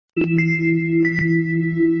观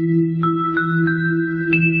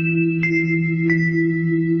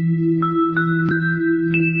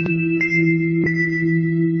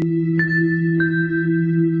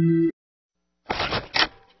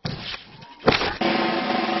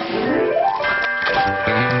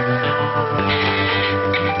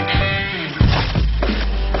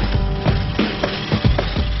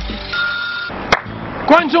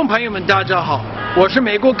众朋友们，大家好，我是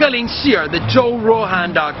美国格林希尔的周若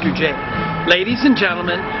涵 Dr. J. Ladies and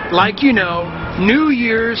gentlemen, like you know, New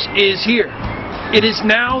Year's is here. It is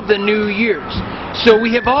now the New Year's. So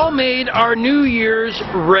we have all made our New Year's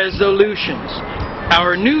resolutions.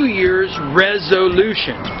 Our New Year's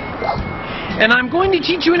resolution. And I'm going to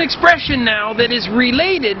teach you an expression now that is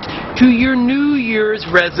related to your New Year's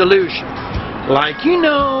resolution. Like you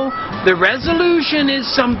know, the resolution is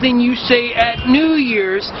something you say at New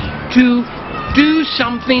Year's to do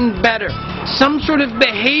something better. Some sort of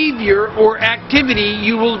behavior or activity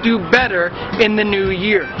you will do better in the new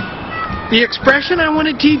year. The expression I want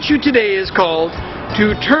to teach you today is called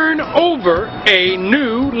to turn over a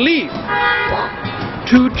new leaf.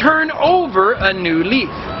 To turn over a new leaf.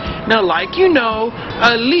 Now, like you know,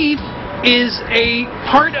 a leaf is a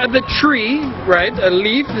part of a tree, right? A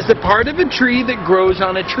leaf is a part of a tree that grows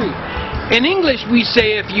on a tree. In English, we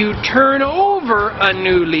say if you turn over a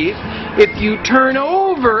new leaf, if you turn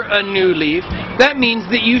over a new leaf, that means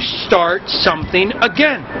that you start something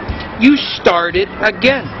again. You start it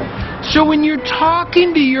again. So when you're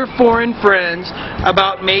talking to your foreign friends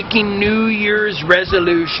about making New Year's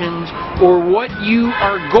resolutions or what you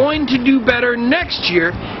are going to do better next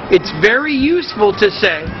year, it's very useful to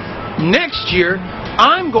say, next year,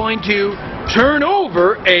 I'm going to turn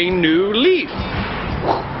over a new leaf.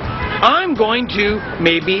 I'm going to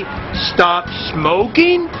maybe stop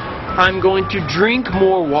smoking. I'm going to drink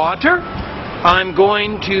more water. I'm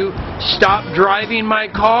going to stop driving my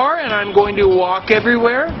car and I'm going to walk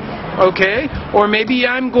everywhere. Okay? Or maybe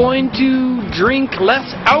I'm going to drink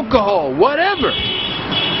less alcohol. Whatever.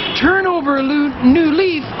 Turn over a new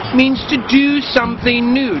leaf means to do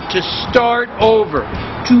something new, to start over,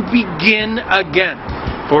 to begin again.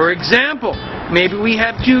 For example, maybe we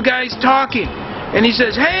have two guys talking, and he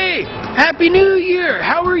says, "Hey, Happy New Year,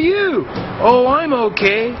 how are you?" "Oh, I'm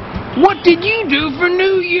okay." "What did you do for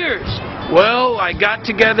New Year's?" "Well, I got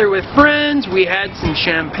together with friends, we had some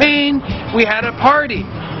champagne, we had a party."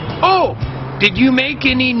 "Oh, did you make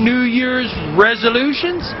any New Year's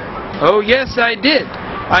resolutions?" "Oh, yes, I did.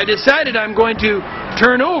 I decided I'm going to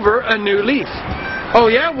turn over a new leaf." "Oh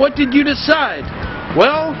yeah, what did you decide?"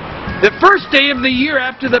 "Well, the first day of the year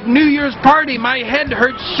after the New Year's party, my head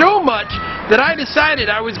hurt so much that I decided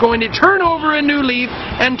I was going to turn over a new leaf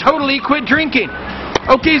and totally quit drinking."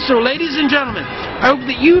 Okay, so ladies and gentlemen, I hope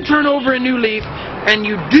that you turn over a new leaf and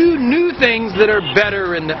you do new things that are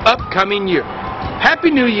better in the upcoming year.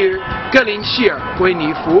 Happy New Year, 格林希尔为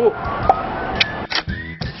你服务。